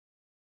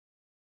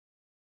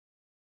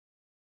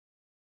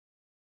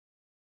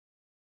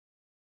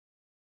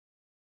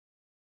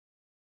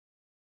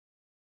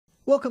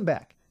Welcome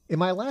back. In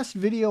my last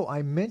video,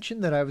 I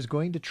mentioned that I was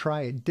going to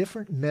try a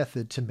different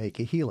method to make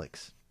a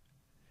helix.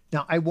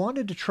 Now, I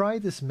wanted to try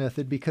this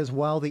method because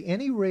while the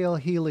AnyRail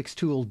Helix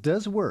tool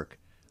does work,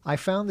 I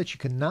found that you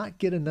cannot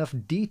get enough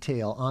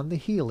detail on the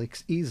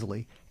helix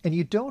easily, and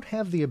you don't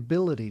have the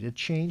ability to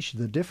change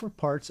the different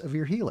parts of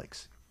your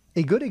helix.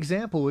 A good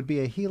example would be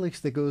a helix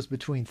that goes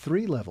between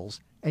 3 levels,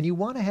 and you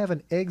want to have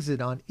an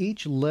exit on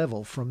each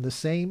level from the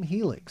same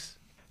helix.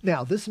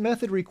 Now, this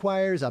method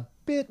requires a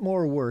bit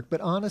more work,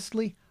 but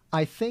honestly,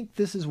 I think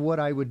this is what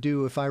I would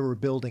do if I were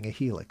building a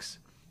helix.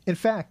 In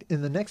fact,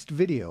 in the next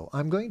video,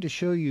 I'm going to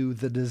show you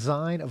the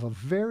design of a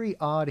very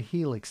odd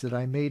helix that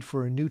I made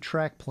for a new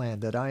track plan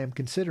that I am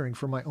considering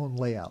for my own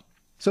layout.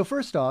 So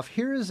first off,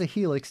 here is a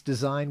helix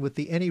designed with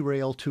the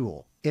AnyRail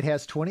tool. It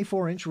has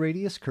 24-inch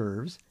radius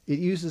curves, it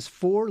uses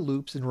 4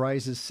 loops and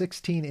rises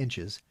 16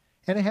 inches,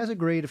 and it has a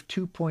grade of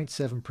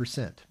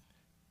 2.7%.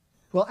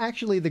 Well,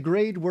 actually, the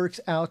grade works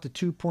out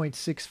to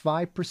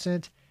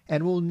 2.65%,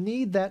 and we'll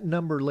need that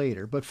number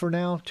later, but for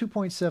now,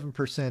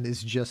 2.7%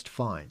 is just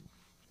fine.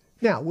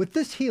 Now, with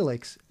this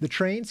helix, the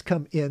trains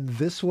come in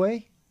this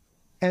way,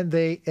 and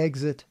they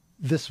exit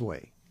this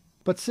way.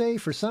 But say,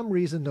 for some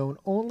reason known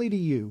only to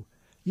you,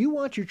 you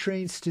want your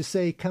trains to,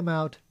 say, come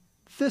out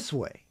this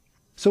way.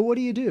 So what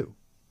do?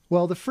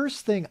 Well, the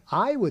first thing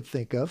I would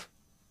think of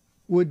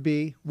would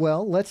be,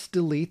 well, let's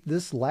delete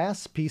this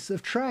last piece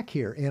of track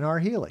here in our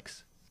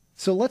helix.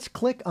 So let's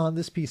click on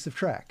this piece of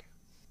track.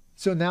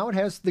 So now it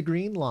has the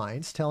green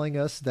lines telling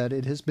us that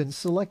it has been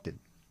selected.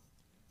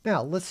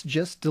 Now, let's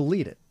just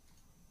delete it.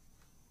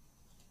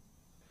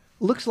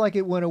 Looks like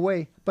it went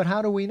away, but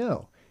how do we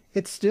know?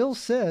 It still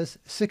says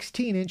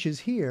 16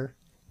 inches here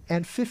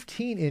and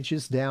 15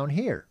 inches down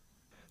here.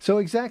 So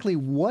exactly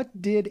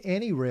what did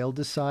AnyRail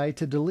decide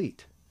to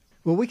delete?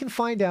 Well, we can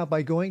find out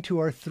by going to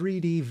our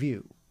 3D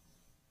view.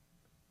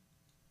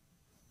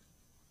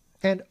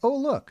 And oh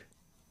look,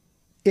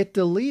 it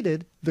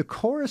deleted the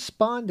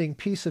corresponding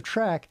piece of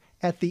track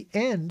at the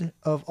end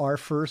of our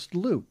first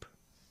loop.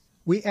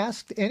 We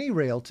asked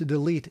AnyRail to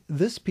delete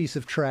this piece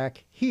of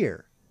track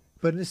here,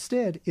 but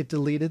instead it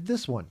deleted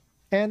this one.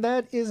 And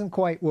that isn't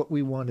quite what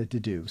we wanted to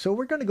do. So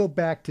we're going to go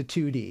back to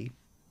 2D.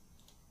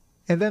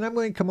 And then I'm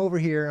going to come over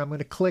here, I'm going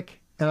to click,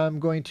 and I'm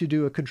going to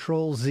do a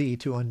Control-Z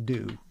to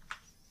undo.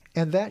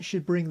 And that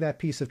should bring that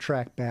piece of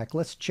track back.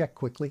 Let's check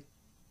quickly.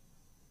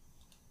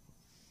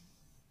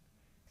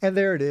 And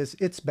there it is,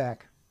 it's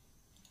back.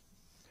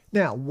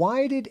 Now,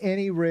 why did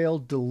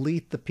AnyRail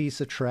delete the piece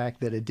of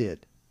track that it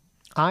did?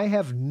 I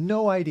have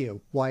no idea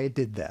why it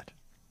did that.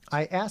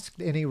 I asked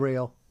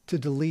AnyRail to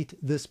delete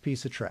this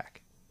piece of track,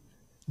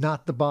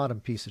 not the bottom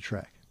piece of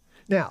track.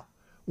 Now,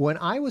 when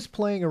I was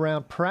playing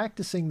around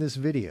practicing this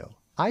video,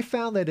 I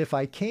found that if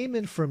I came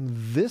in from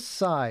this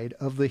side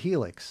of the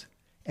helix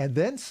and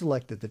then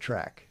selected the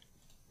track,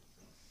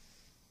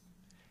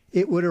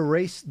 it would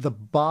erase the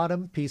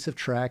bottom piece of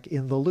track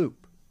in the loop.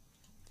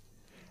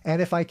 And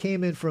if I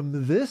came in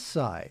from this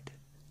side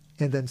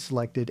and then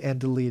selected and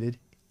deleted,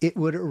 it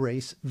would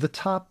erase the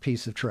top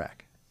piece of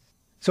track.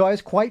 So I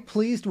was quite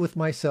pleased with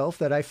myself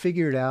that I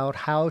figured out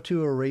how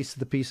to erase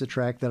the piece of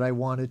track that I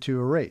wanted to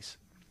erase.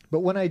 But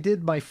when I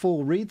did my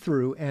full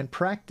read-through and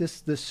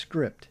practiced this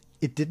script,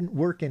 it didn't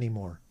work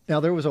anymore.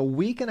 Now, there was a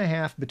week and a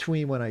half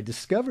between when I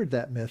discovered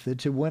that method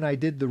to when I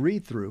did the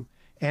read-through,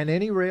 and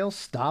AnyRail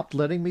stopped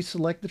letting me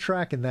select the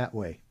track in that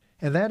way.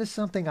 And that is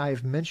something I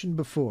have mentioned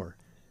before.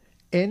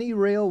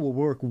 AnyRail will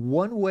work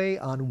one way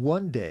on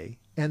one day,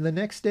 and the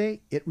next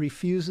day it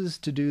refuses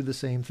to do the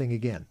same thing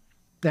again.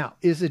 Now,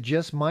 is it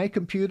just my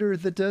computer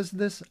that does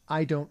this?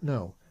 I don't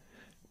know.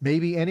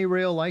 Maybe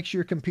AnyRail likes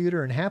your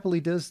computer and happily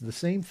does the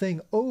same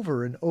thing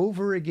over and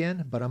over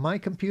again, but on my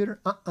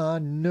computer,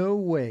 no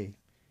way.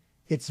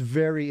 It's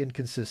very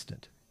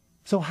inconsistent.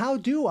 So how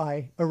do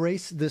I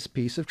erase this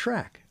piece of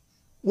track?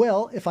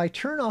 Well, if I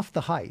turn off the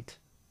height,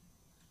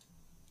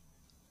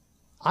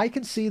 I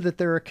can see that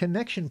there are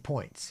connection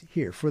points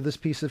here for this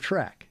piece of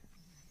track.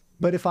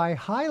 But if I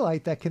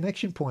highlight that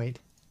connection point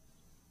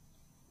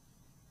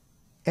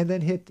and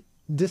then hit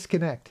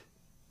disconnect,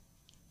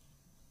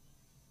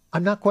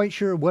 I'm not quite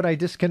sure what I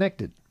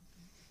disconnected.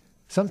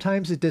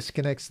 Sometimes it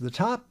disconnects the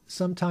top,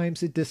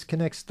 sometimes it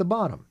disconnects the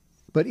bottom.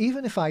 But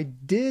even if I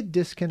did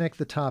disconnect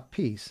the top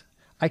piece,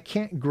 I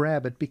can't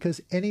grab it because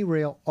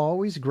AnyRail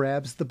always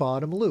grabs the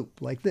bottom loop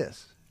like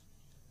this.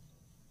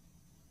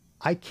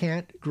 I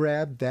can't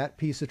grab that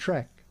piece of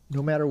track.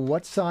 No matter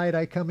what side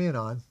I come in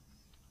on,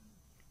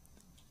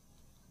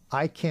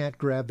 I can't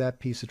grab that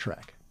piece of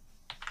track.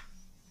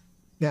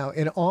 Now,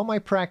 in all my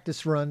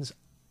practice runs,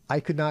 I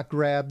could not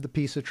grab the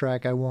piece of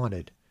track I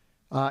wanted.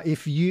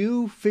 If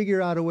you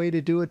figure out a way to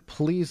do it,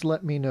 please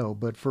let me know.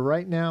 But for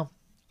right now,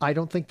 I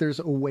don't think there's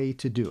a way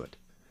to do it.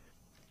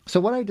 So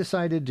what I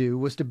decided to do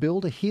was to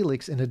build a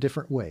helix in a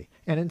different way,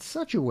 and in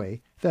such a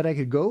way that I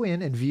could go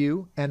in and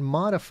view and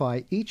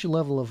modify each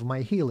level of my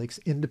helix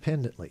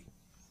independently.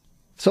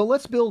 So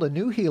let's build a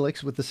new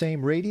helix with the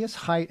same radius,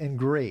 height, and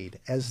grade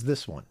as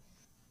this one.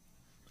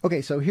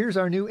 Okay, so here's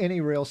our new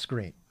AnyRail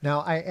screen.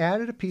 Now I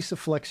added a piece of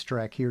flex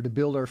track here to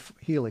build our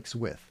helix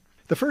with.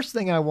 The first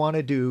thing I want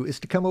to do is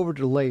to come over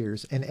to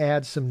layers and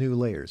add some new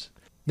layers.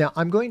 Now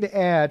I'm going to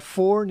add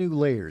 4 new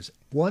layers,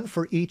 one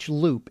for each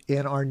loop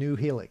in our new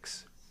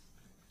helix.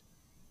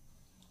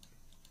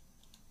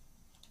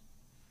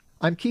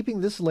 I'm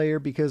keeping this layer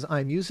because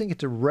I'm using it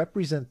to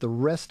represent the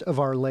rest of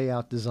our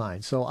layout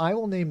design. So I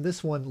will name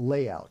this one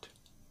Layout.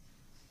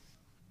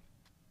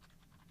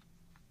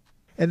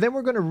 And then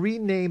we're going to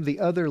rename the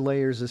other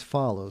layers as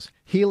follows: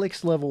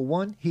 Helix Level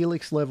 1,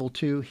 Helix Level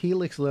 2,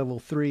 Helix Level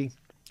 3,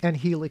 and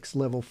Helix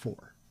Level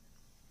 4.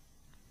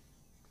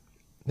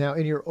 Now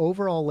in your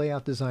overall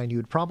layout design, you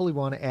would probably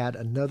want to add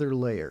another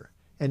layer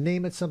and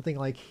name it something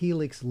like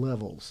Helix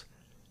Levels.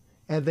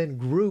 And then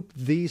group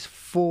these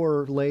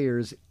 4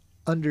 layers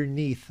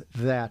underneath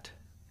that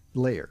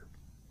layer.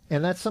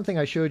 And that's something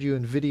I showed you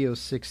in video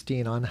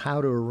 16 on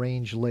how to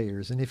arrange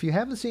layers. And if you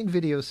haven't seen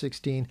video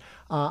 16,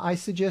 I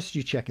suggest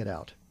you check it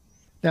out.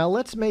 Now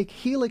let's make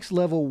Helix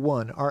Level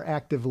 1 our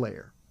active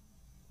layer.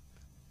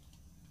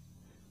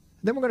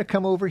 Then we're going to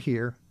come over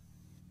here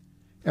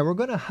and we're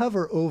going to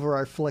hover over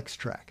our flex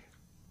track.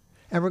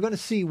 And we're going to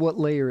see what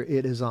layer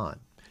it is on.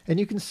 And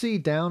you can see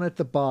down at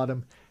the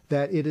bottom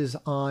that it is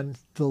on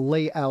the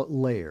layout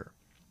layer.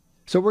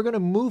 So we're going to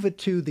move it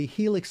to the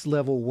Helix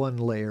Level 1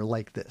 layer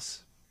like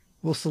this.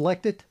 We'll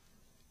select it,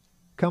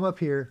 come up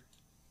here,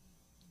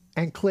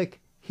 and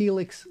click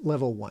Helix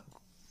Level 1.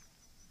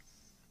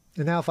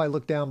 And now if I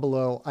look down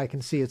below, I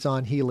can see it's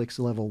on Helix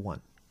Level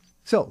 1.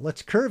 So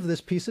let's curve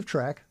this piece of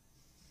track.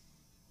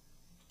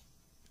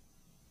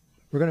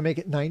 We're going to make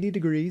it 90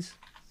 degrees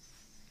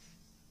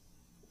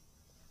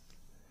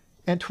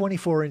and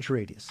 24-inch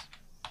radius.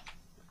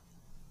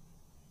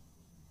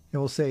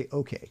 And we'll say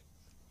OK.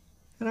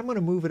 And I'm going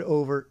to move it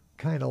over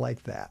kind of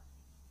like that.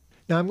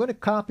 Now I'm going to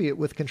copy it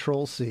with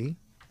Control-C,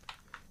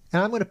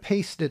 and I'm going to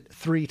paste it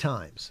 3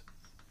 times.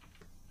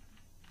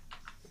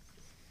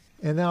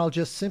 And then I'll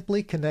just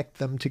simply connect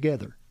them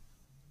together.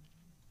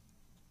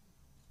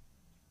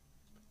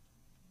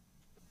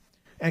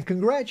 And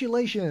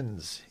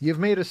congratulations! You've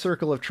made a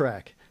circle of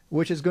track,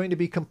 which is going to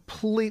be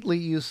completely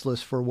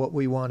useless for what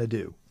we want to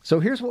do. So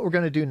here's what we're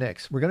going to do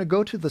next. We're going to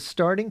go to the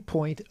starting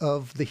point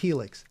of the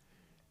helix.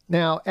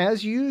 Now,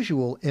 as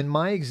usual, in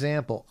my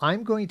example,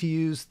 I'm going to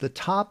use the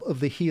top of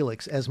the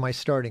helix as my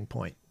starting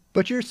point.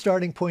 But your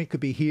starting point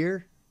could be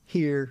here,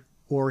 here,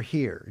 or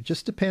here. It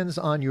just depends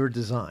on your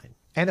design.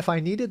 And if I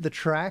needed the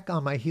track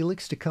on my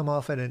helix to come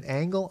off at an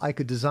angle, I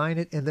could design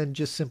it and then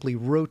just simply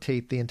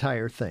rotate the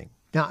entire thing.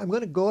 Now, I'm going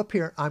to go up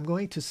here. I'm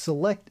going to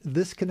select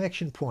this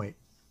connection point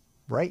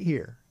right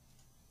here,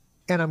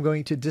 and I'm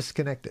going to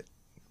disconnect it.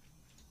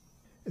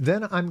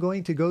 Then I'm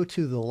going to go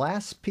to the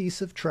last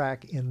piece of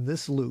track in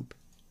this loop.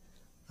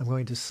 I'm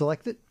going to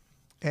select it,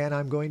 and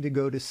I'm going to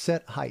go to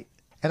Set Height.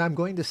 And I'm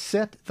going to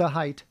set the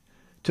height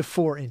to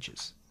 4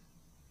 inches.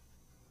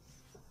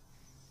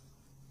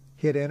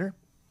 Hit Enter.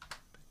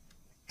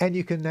 And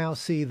you can now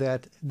see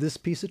that this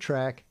piece of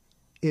track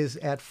is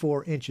at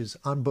 4 inches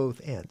on both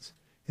ends.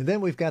 And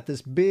then we've got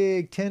this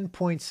big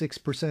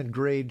 10.6%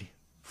 grade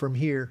from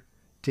here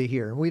to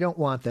here. And we don't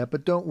want that,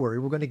 but don't worry,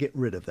 we're going to get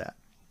rid of that.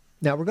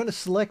 Now we're going to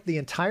select the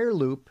entire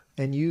loop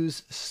and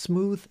use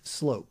Smooth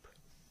Slope.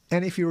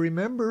 And if you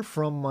remember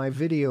from my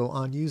video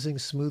on using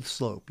smooth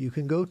slope, you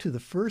can go to the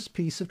first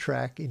piece of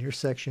track in your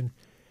section,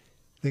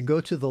 then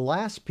go to the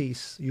last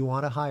piece you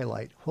want to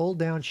highlight, hold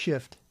down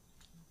Shift,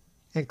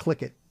 and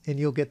click it, and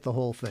you'll get the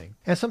whole thing.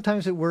 And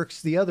sometimes it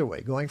works the other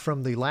way, going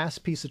from the last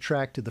piece of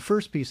track to the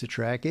first piece of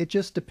track. It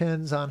just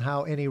depends on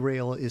how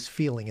AnyRail is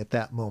feeling at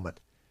that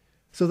moment.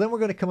 So then we're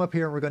going to come up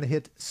here and we're going to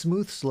hit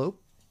Smooth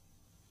Slope.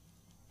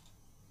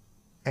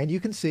 And you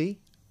can see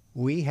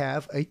we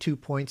have a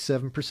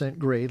 2.7%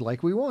 grade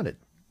like we wanted.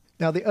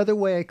 Now the other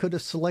way I could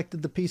have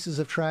selected the pieces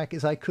of track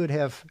is I could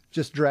have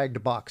just dragged a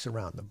box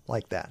around them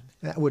like that.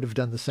 That would have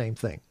done the same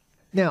thing.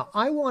 Now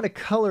I want to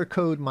color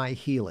code my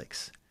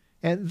helix.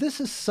 And this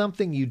is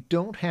something you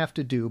don't have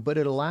to do, but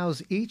it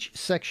allows each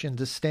section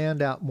to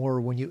stand out more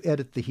when you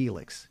edit the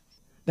helix.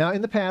 Now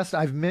in the past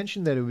I've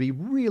mentioned that it would be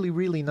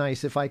really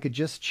nice if I could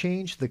just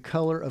change the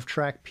color of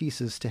track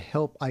pieces to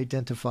help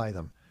identify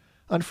them.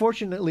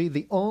 Unfortunately,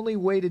 the only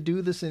way to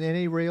do this in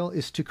AnyRail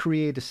is to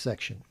create a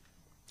section.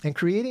 And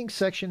creating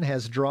section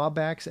has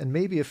drawbacks, and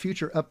maybe a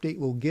future update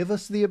will give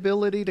us the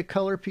ability to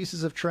color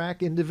pieces of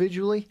track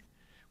individually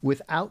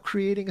without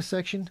creating a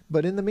section.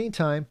 But in the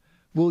meantime,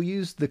 we'll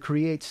use the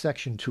Create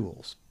Section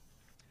tools.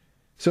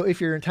 So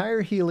if your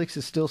entire helix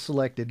is still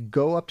selected,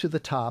 go up to the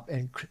top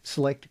and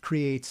select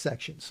Create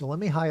Section. So let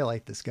me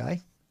highlight this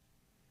guy.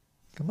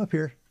 Come up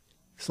here,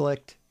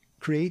 select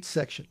Create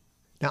Section.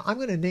 Now I'm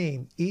going to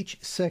name each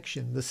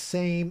section the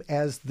same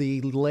as the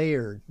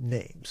layer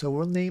name. So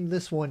we'll name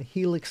this one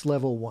Helix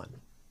Level 1.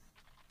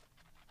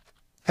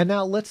 And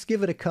now let's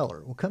give it a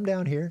color. We'll come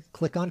down here,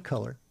 click on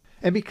Color.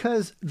 And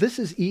because this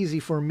is easy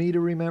for me to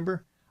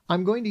remember,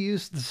 I'm going to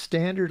use the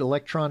standard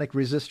electronic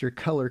resistor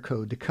color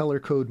code to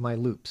color code my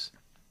loops.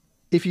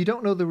 If you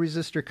don't know the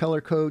resistor color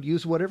code,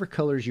 use whatever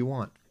colors you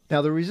want.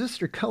 Now the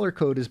resistor color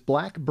code is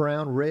black,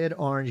 brown, red,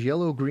 orange,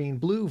 yellow, green,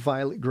 blue,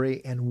 violet, gray,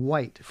 and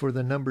white for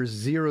the numbers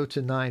 0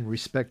 to 9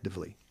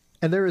 respectively.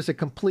 And there is a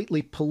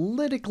completely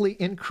politically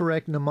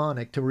incorrect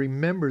mnemonic to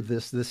remember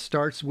this. This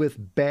starts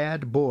with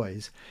bad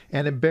boys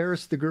and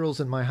embarrassed the girls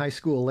in my high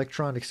school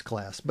electronics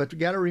class. But you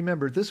got to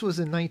remember, this was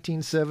in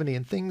 1970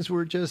 and things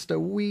were just a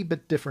wee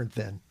bit different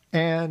then.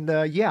 And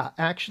yeah,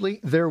 actually,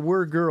 there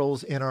were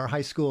girls in our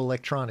high school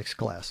electronics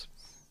class.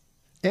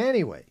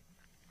 Anyway,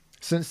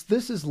 since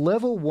this is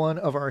level 1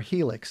 of our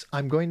helix,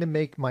 I'm going to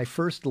make my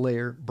first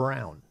layer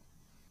brown.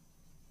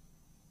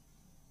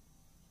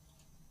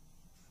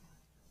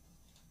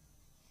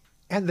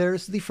 And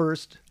there's the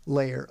first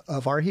layer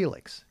of our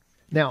helix.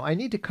 Now, I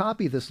need to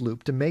copy this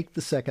loop to make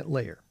the second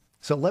layer.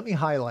 So let me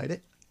highlight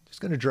it.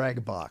 Just going to drag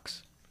a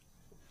box.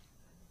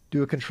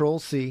 Do a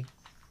Control-C.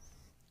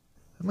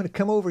 I'm going to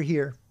come over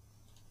here.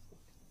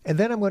 And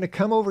then I'm going to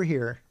come over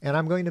here, and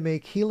I'm going to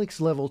make helix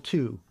level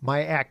 2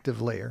 my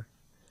active layer.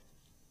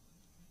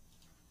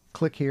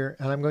 Click here,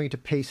 and I'm going to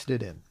paste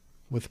it in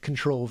with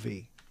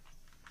Control-V.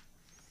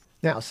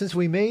 Now, since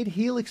we made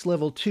helix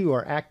level 2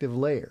 our active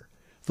layer,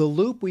 the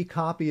loop we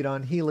copied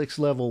on helix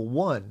level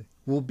 1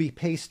 will be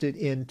pasted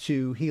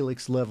into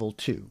helix level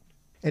 2.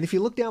 And if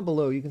you look down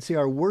below, you can see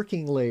our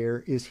working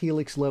layer is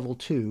helix level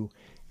 2,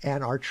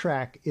 and our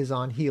track is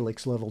on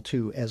helix level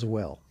 2 as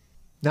well.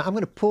 Now I'm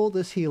going to pull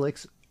this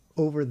helix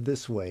over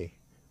this way,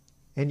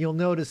 and you'll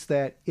notice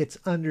that it's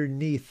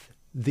underneath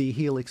the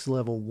helix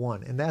level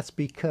 1, and that's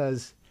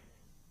because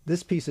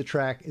this piece of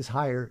track is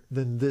higher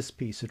than this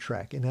piece of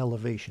track in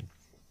elevation.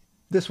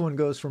 This one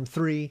goes from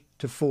 3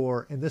 to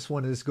 4, and this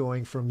one is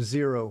going from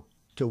 0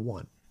 to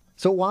 1.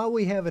 So while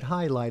we have it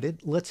highlighted,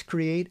 let's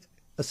create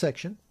a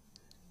section.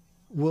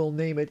 We'll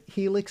name it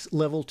Helix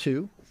Level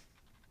 2.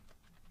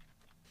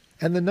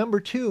 And the number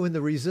 2 in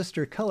the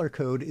resistor color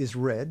code is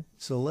red,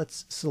 so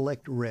let's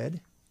select red.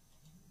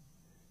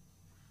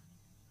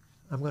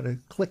 I'm going to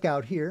click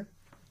out here,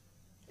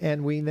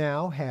 and we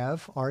now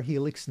have our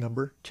Helix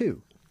number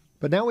 2.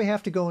 But now we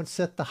have to go and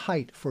set the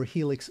height for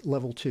Helix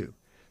Level 2.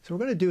 So we're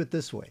going to do it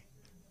this way.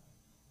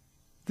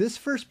 This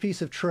first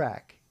piece of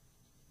track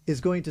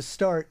is going to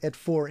start at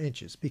 4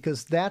 inches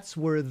because that's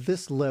where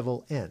this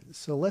level ends.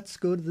 So let's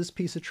go to this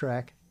piece of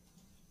track,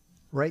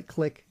 right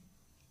click,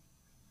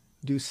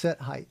 do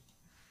set height.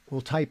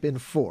 We'll type in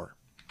 4.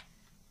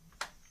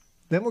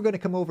 Then we're going to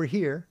come over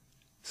here,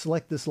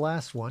 select this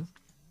last one,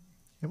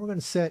 and we're going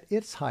to set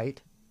its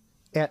height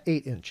at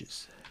 8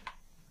 inches.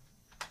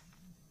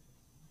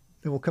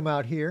 Then we'll come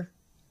out here,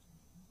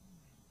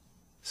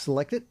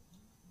 select it.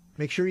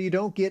 Make sure you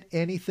don't get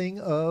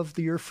anything of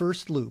your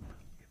first loop.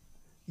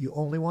 You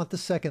only want the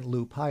second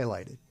loop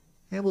highlighted.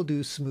 And we'll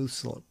do smooth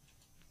slope.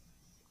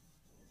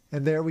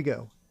 And there we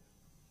go.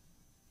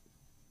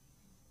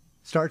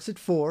 Starts at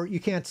 4. You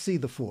can't see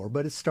the 4,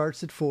 but it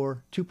starts at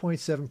 4,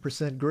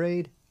 2.7%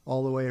 grade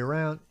all the way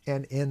around,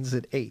 and ends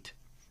at 8.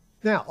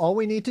 Now, all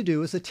we need to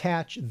do is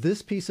attach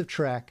this piece of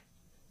track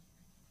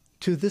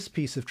to this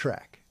piece of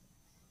track.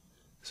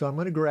 So I'm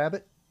going to grab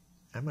it.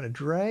 I'm going to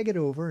drag it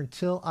over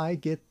until I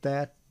get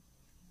that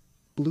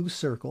blue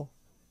circle,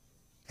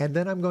 and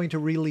then I'm going to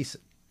release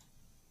it.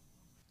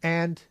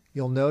 And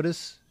you'll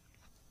notice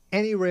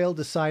AnyRail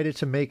decided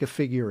to make a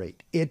figure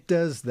 8. It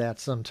does that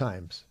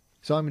sometimes.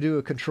 So I'm going to do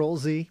a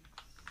Control-Z,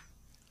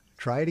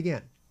 try it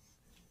again.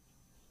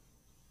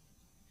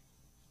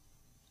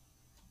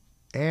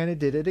 And it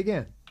did it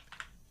again.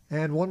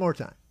 And one more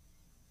time.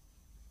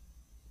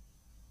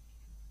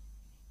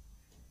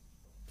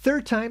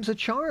 Third time's a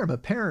charm,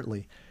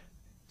 apparently.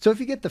 So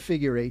if you get the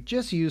figure 8,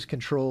 just use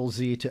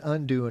Control-Z to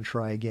undo and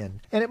try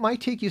again. And it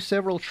might take you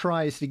several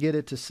tries to get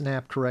it to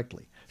snap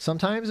correctly.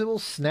 Sometimes it will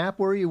snap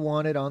where you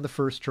want it on the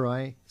first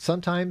try.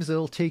 Sometimes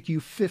it'll take you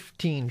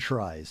 15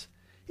 tries.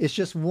 It's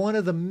just one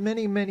of the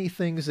many, many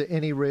things that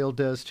AnyRail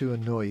does to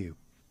annoy you.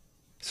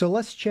 So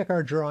let's check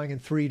our drawing in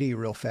 3D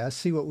real fast,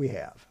 see what we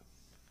have.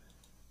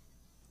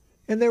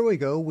 And there we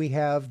go. We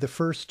have the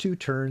first 2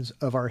 turns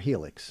of our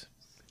helix.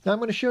 Now I'm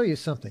going to show you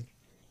something.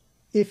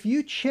 If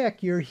you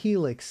check your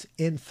helix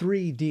in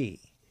 3D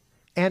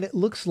and it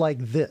looks like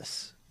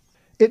this,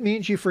 it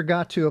means you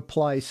forgot to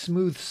apply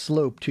smooth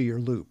slope to your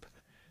loop.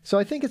 So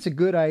I think it's a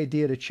good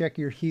idea to check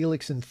your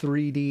helix in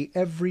 3D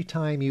every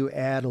time you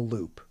add a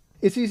loop.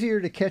 It's easier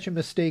to catch a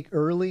mistake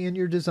early in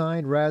your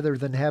design rather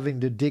than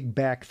having to dig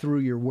back through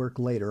your work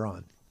later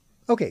on.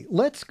 Okay,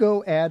 let's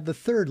go add the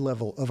third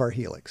level of our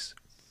helix.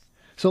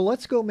 So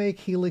let's go make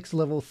helix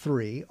level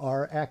 3,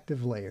 our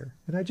active layer.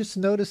 And I just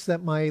noticed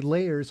that my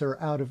layers are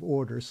out of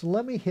order. So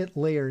let me hit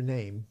layer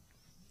name.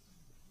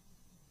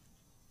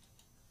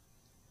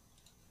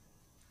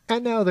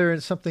 And now they're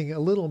in something a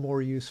little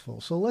more useful.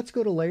 So let's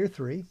go to layer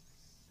 3.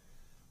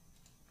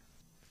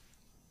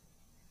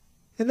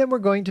 And then we're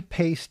going to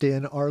paste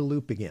in our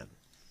loop again.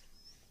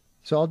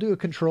 So I'll do a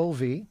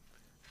Control-V.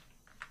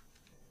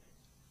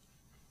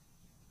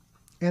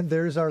 And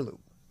there's our loop.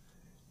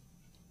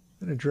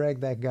 I'm going to drag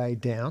that guy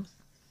down.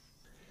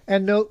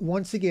 And note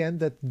once again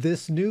that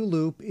this new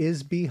loop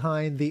is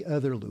behind the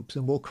other loops,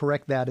 and we'll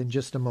correct that in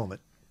just a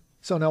moment.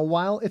 So now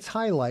while it's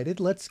highlighted,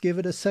 let's give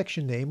it a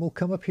section name. We'll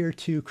come up here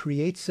to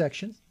Create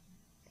Section.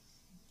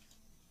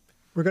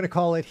 We're going to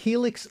call it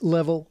Helix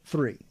Level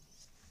 3.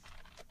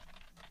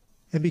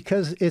 And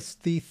because it's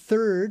the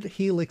third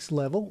helix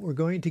level, we're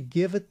going to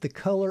give it the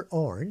color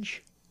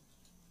orange.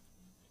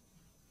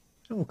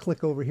 And we'll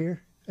click over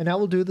here. And now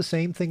we'll do the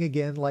same thing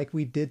again like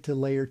we did to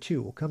layer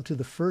 2. We'll come to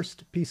the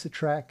first piece of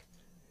track,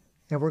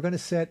 and we're going to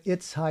set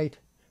its height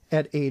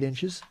at 8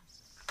 inches.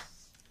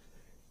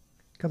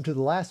 Come to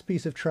the last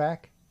piece of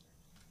track,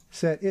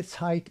 set its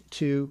height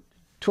to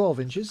 12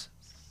 inches.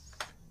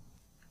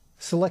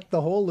 Select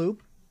the whole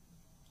loop.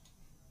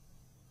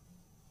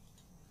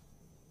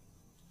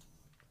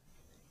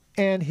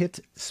 And hit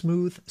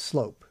Smooth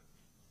Slope.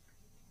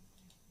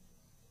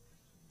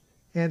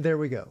 And there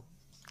we go.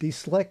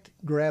 Deselect,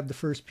 grab the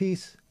first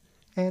piece,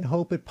 and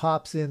hope it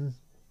pops in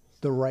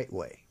the right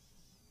way.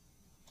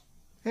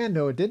 And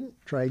no, it didn't.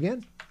 Try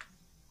again.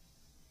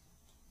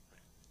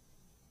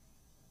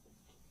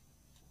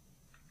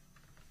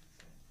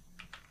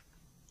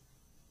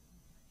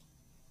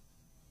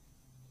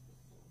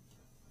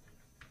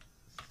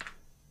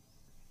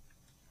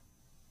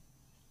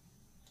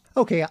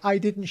 Okay, I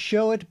didn't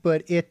show it,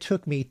 but it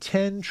took me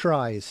 10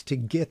 tries to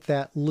get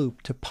that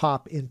loop to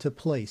pop into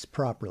place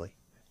properly.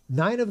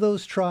 9 of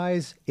those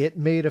tries, it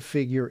made a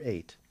figure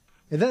 8.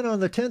 And then on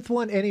the 10th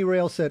one,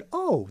 AnyRail said,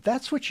 oh,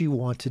 that's what you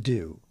want to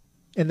do.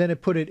 And then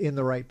it put it in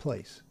the right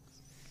place.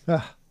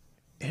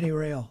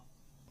 AnyRail.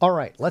 All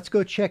right, let's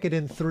go check it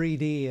in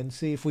 3D and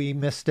see if we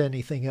messed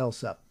anything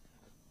else up.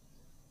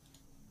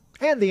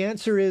 And the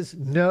answer is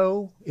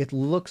no, it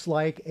looks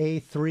like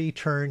a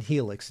 3-turn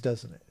helix,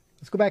 doesn't it?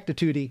 Let's go back to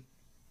 2D.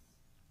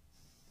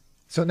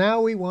 So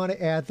now we want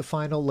to add the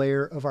final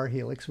layer of our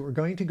helix. We're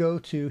going to go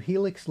to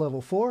Helix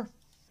Level 4,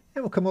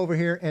 and we'll come over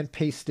here and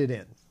paste it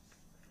in.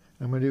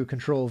 I'm going to do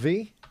Control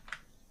V,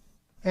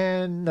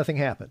 and nothing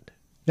happened.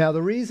 Now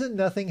the reason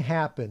nothing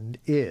happened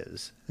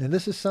is, and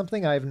this is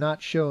something I've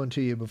not shown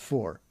to you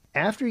before,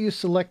 after you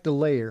select a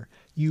layer,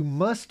 you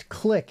must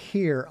click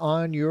here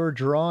on your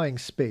drawing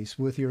space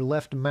with your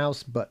left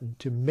mouse button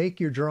to make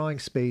your drawing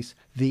space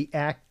the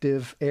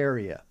active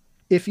area.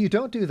 If you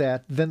don't do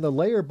that, then the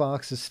layer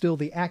box is still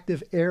the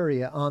active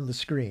area on the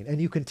screen.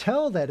 And you can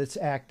tell that it's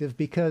active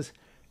because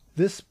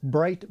this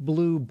bright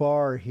blue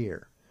bar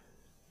here.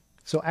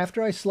 So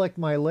after I select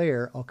my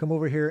layer, I'll come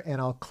over here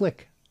and I'll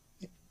click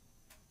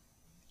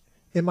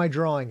in my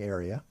drawing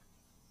area.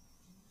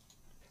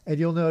 And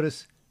you'll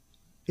notice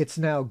it's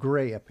now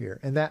gray up here.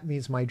 And that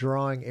means my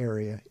drawing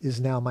area is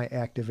now my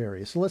active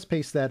area. So let's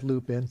paste that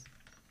loop in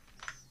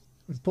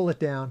and pull it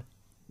down.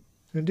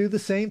 And do the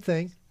same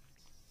thing.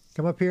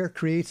 Come up here,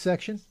 Create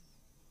Section.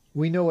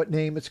 We know what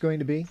name it's going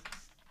to be.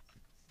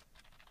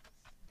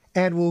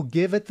 And we'll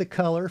give it the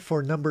color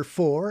for number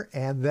 4,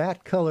 and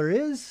that color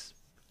is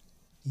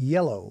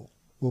yellow.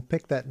 We'll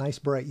pick that nice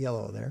bright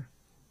yellow there.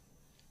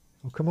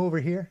 We'll come over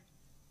here,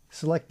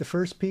 select the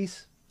first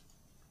piece,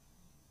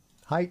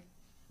 height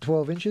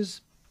 12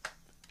 inches,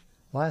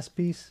 last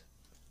piece,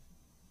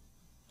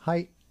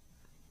 height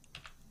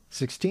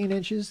 16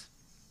 inches.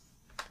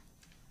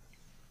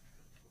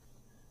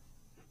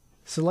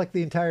 Select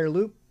the entire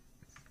loop,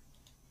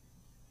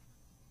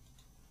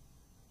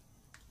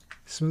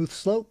 smooth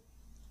slope,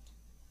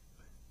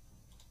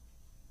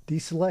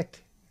 deselect,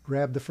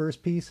 grab the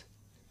first piece,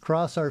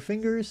 cross our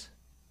fingers,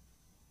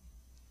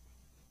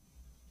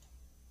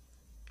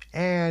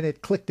 and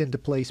it clicked into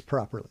place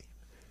properly.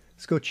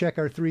 Let's go check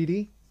our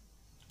 3D.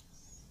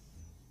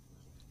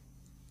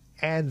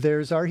 And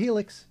there's our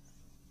helix.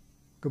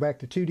 Go back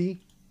to 2D.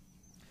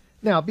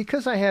 Now,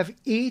 because I have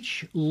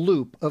each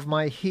loop of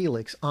my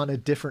helix on a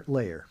different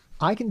layer,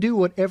 I can do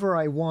whatever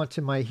I want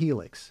to my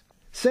helix.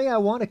 Say I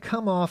want to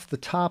come off the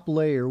top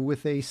layer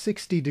with a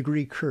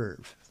 60-degree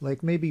curve,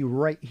 like maybe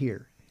right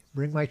here.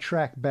 Bring my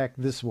track back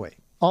this way.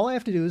 All I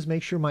have to do is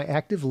make sure my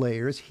active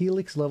layer is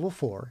Helix Level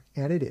 4,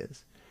 and it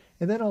is.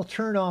 And then I'll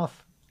turn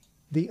off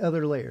the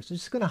other layers. I'm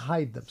just going to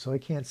hide them so I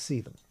can't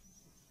see them.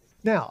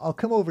 Now, I'll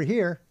come over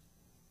here,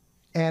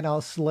 and I'll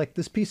select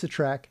this piece of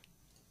track,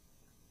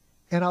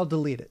 and I'll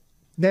delete it.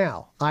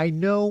 Now, I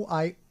know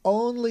I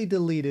only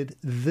deleted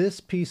this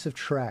piece of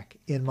track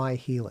in my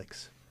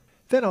helix.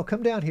 Then I'll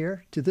come down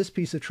here to this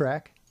piece of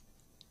track,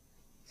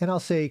 and I'll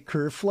say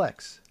Curve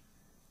Flex.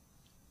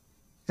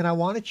 And I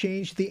want to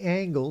change the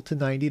angle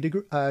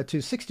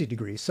to 60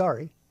 degrees,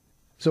 sorry.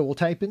 So we'll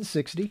type in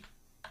 60.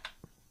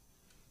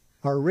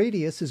 Our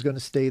radius is going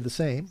to stay the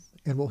same,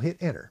 and we'll hit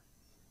Enter.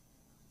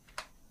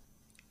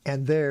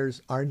 And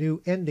there's our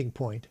new ending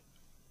point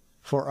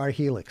for our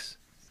helix.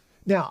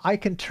 Now, I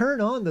can turn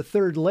on the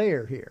third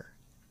layer here.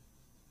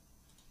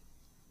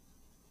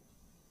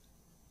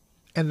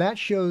 And that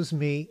shows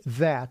me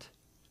that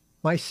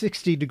my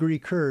 60-degree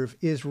curve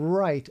is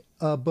right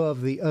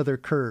above the other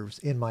curves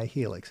in my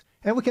helix.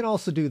 And we can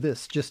also do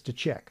this just to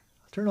check.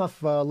 Turn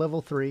off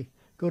level 3,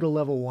 go to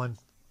level 1.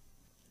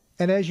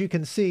 And as you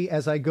can see,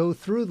 as I go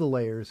through the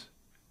layers,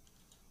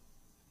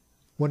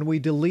 when we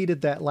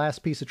deleted that last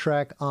piece of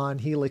track on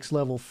Helix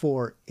Level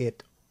 4,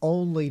 it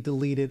only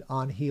deleted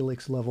on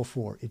helix level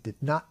 4. It did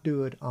not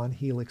do it on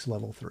helix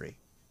level 3.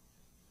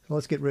 So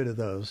let's get rid of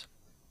those.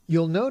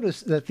 You'll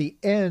notice that the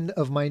end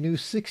of my new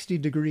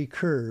 60-degree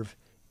curve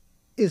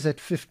is at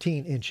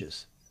 15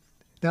 inches.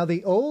 Now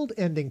the old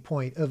ending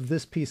point of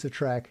this piece of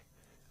track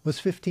was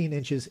 15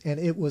 inches and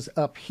it was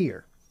up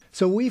here.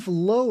 So we've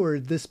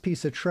lowered this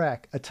piece of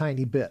track a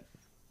tiny bit.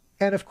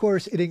 And of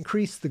course it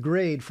increased the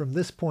grade from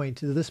this point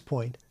to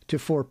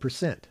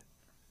 4%.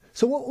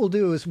 So what we'll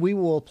do is we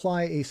will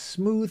apply a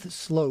smooth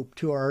slope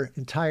to our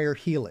entire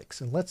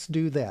helix. And let's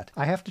do that.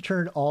 I have to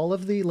turn all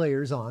of the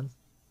layers on.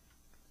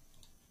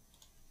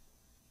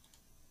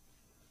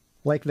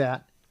 Like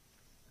that.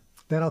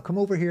 Then I'll come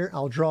over here,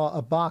 I'll draw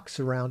a box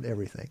around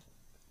everything.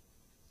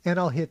 And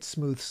I'll hit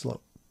smooth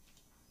slope.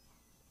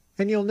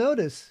 And you'll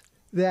notice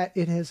that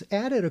it has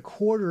added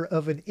 1/4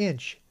 of an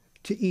inch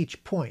to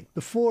each point.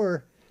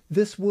 Before,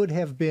 this would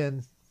have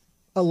been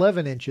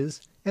 11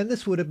 inches, and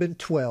this would have been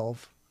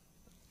 12.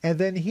 And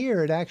then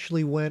here it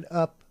actually went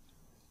up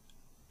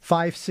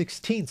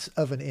 5/16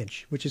 of an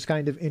inch, which is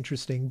kind of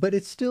interesting, but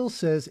it still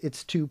says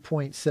it's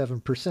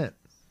 2.7%.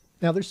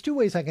 Now there's two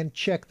ways I can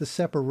check the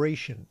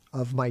separation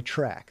of my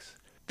tracks.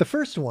 The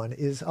first one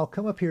is I'll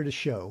come up here to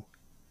show.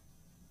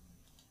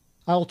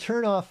 I'll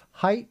turn off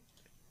height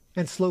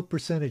and slope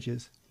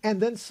percentages and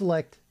then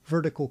select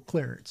vertical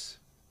clearance.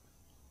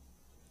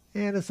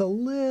 And it's a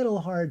little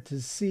hard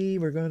to see.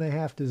 We're going to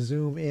have to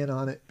zoom in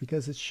on it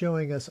because it's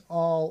showing us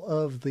all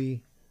of the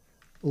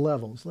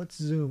levels. Let's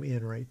zoom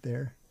in right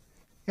there.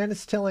 And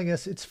it's telling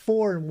us it's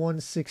 4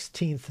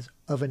 1/16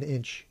 of an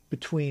inch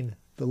between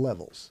the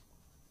levels.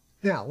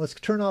 Now let's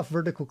turn off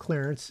vertical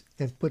clearance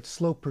and put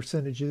slope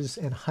percentages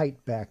and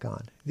height back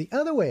on. The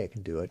other way I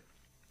can do it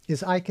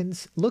is I can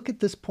look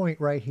at this point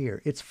right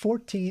here. It's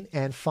 14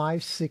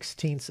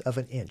 5/16 of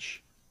an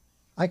inch.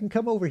 I can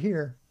come over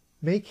here,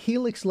 make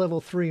helix level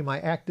 3 my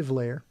active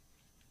layer,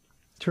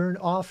 turn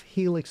off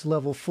helix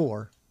level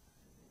 4,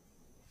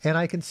 and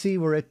I can see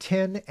we're at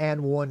 10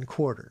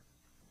 1/4.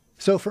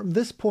 So from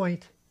this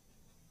point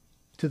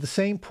to the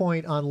same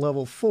point on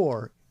level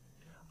 4,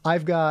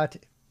 I've got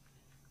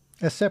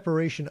a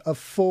separation of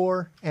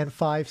 4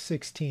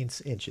 5/16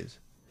 inches.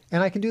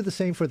 And I can do the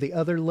same for the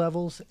other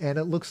levels, and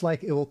it looks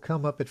like it will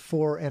come up at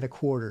 4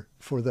 1/4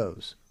 for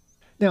those.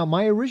 Now,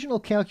 my original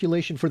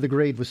calculation for the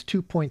grade was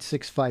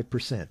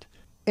 2.65%.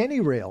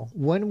 AnyRail,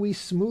 when we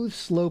smooth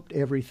sloped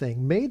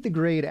everything, made the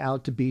grade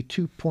out to be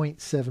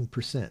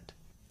 2.7%.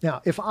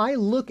 Now, if I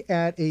look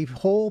at a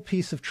whole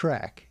piece of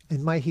track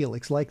in my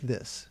helix like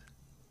this,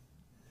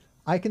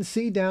 I can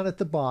see down at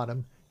the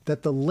bottom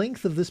that the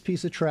length of this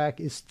piece of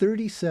track is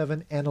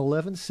 37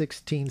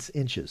 11/16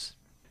 inches.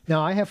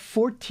 Now I have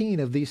 14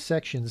 of these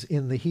sections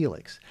in the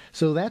helix,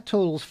 so that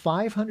totals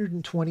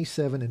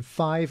 527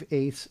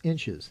 5/8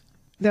 inches.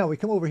 Now we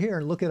come over here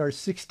and look at our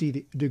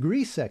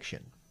 60-degree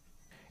section,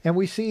 and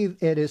we see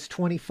it is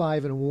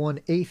 25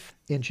 1/8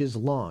 inches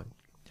long.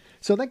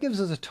 So that gives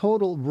us a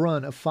total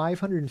run of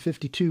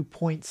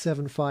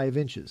 552.75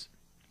 inches.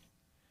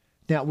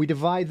 Now we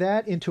divide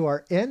that into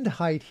our end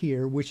height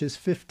here, which is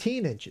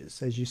 15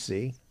 inches, as you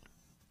see,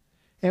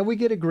 and we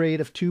get a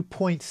grade of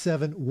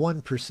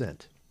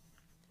 2.71%.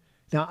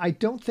 Now, I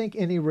don't think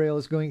AnyRail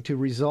is going to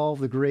resolve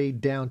the grade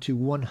down to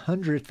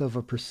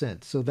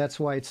 1/100%, so that's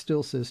why it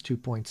still says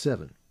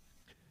 2.7.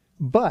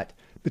 But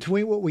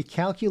between what we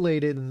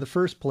calculated in the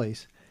first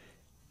place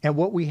and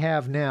what we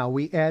have now,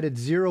 we added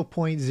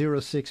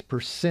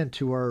 0.06%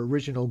 to our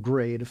original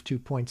grade of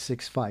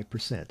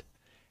 2.65%.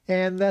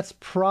 And that's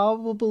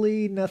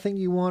probably nothing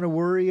you want to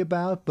worry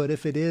about, but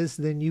if it is,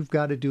 then you've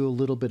got to do a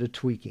little bit of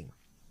tweaking.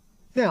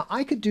 Now,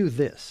 I could do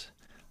this.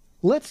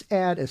 Let's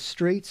add a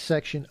straight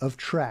section of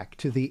track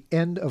to the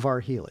end of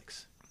our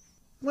helix.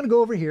 I'm going to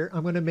go over here.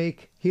 I'm going to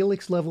make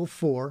helix level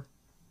 4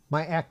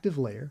 my active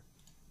layer.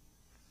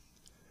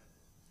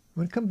 I'm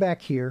going to come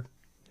back here.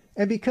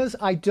 And because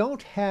I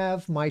don't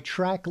have my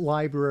track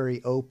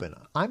library open,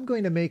 I'm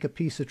going to make a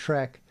piece of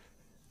track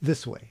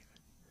this way.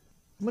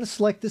 I'm going to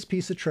select this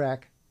piece of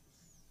track,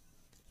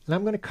 and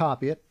I'm going to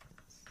copy it.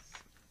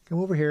 Come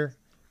over here,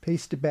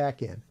 paste it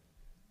back in. I'm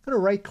going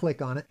to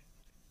right-click on it,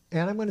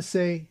 and I'm going to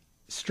say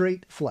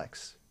straight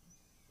flex.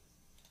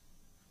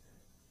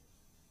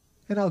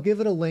 And I'll give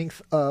it a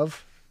length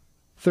of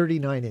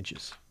 39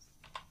 inches.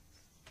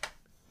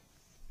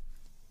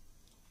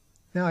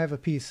 Now I have a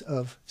piece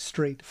of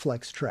straight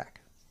flex track.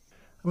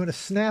 I'm going to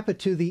snap it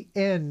to the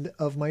end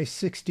of my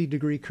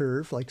 60-degree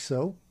curve, like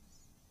so.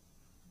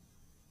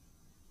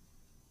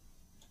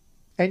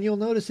 And you'll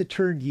notice it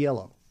turned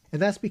yellow.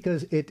 And that's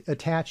because it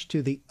attached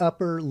to the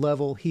upper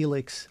level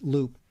helix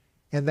loop,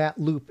 and that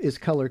loop is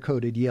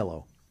color-coded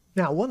yellow.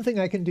 Now, one thing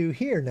I can do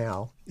here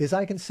now is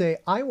I can say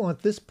I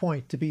want this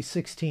point to be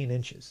 16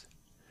 inches.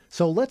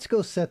 So let's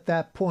go set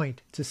that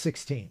point to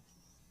 16.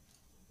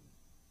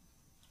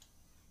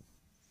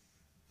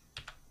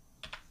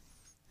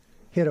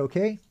 Hit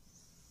OK.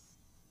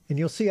 And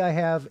you'll see I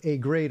have a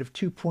grade of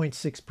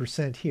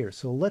 2.6% here.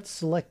 So let's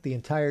select the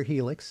entire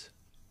helix,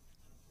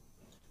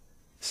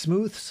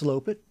 smooth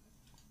slope it,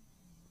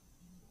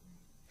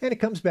 and it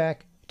comes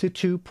back to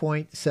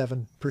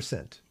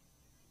 2.7%.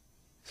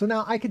 So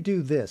now I could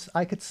do this.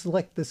 I could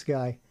select this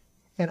guy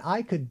and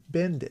I could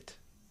bend it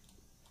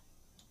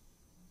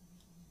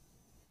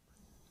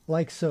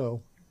like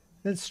so,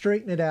 then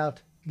straighten it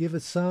out, give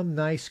it some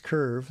nice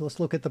curve. Let's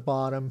look at the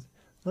bottom.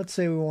 Let's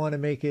say we want to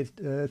make it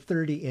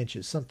 30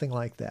 inches, something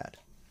like that.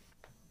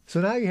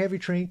 So now you have your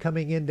train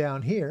coming in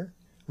down here,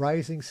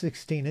 rising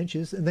 16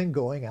 inches, and then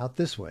going out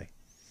this way.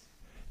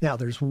 Now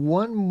there's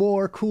one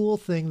more cool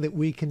thing that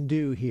we can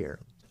do here.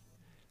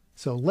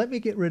 So let me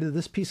get rid of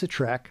this piece of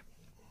track,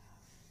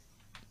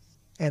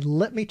 and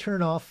let me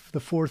turn off the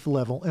 4th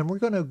level, and we're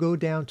going to go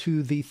down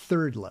to the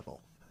 3rd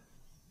level.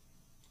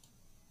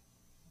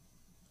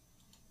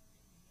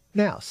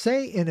 Now,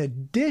 say in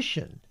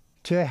addition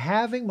to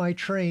having my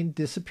train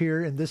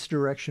disappear in this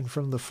direction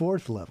from the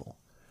 4th level,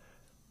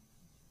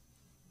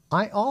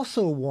 I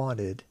also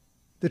wanted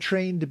the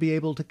train to be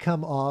able to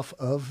come off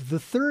of the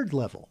 3rd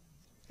level.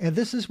 And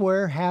this is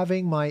where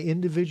having my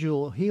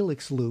individual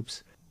helix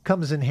loops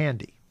comes in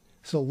handy.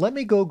 So let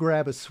me go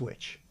grab a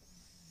switch.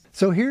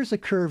 So here's a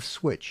curved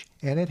switch,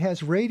 and it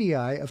has radii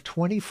of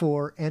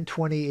 24 and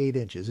 28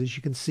 inches, as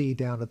you can see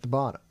down at the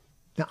bottom.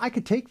 Now I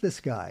could take this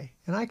guy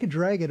and I could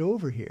drag it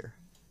over here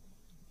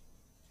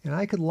and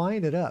I could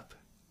line it up,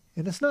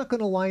 and it's not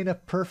going to line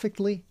up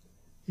perfectly.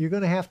 You're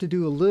going to have to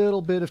do a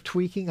little bit of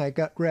tweaking. I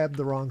grabbed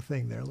the wrong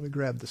thing there. Let me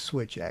grab the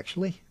switch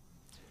actually.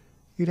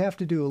 You'd have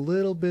to do a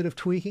little bit of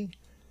tweaking,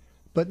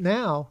 but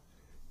now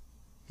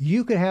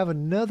you could have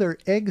another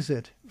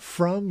exit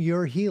from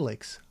your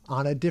helix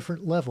on a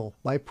different level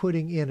by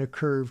putting in a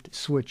curved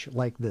switch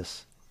like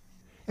this.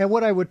 And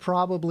what I would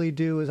probably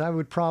do is I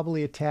would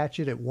probably attach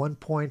it at one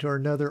point or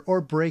another, or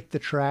break the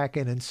track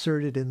and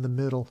insert it in the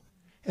middle.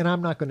 And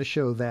I'm not going to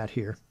show that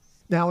here.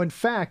 Now, in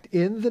fact,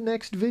 in the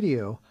next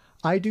video,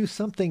 I do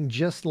something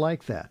just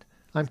like that.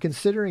 I'm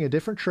considering a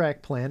different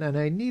track plan, and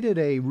I needed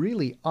a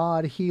really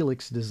odd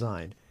helix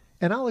design.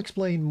 And I'll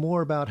explain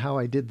more about how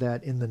I did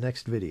that in the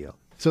next video.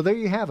 So there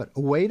you have it,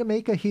 a way to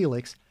make a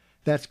helix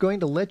that's going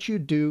to let you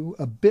do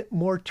a bit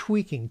more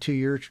tweaking to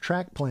your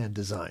track plan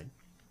design.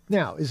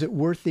 Now, is it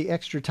worth the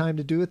extra time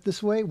to do it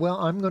this way? Well,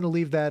 I'm going to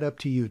leave that up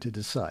to you to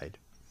decide.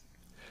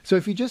 So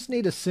if you just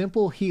need a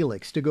simple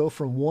helix to go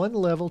from one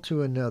level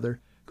to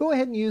another, go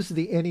ahead and use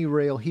the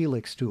AnyRail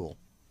Helix tool.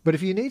 But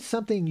if you need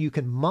something you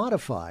can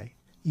modify,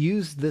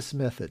 use this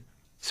method.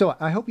 So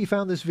I hope you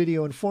found this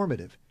video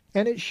informative,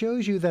 and it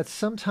shows you that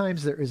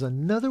sometimes there is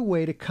another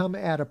way to come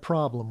at a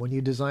problem when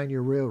you design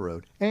your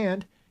railroad.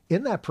 And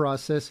in that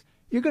process,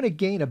 you're going to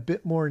gain a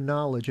bit more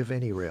knowledge of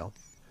AnyRail.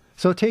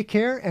 So take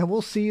care, and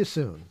we'll see you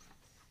soon.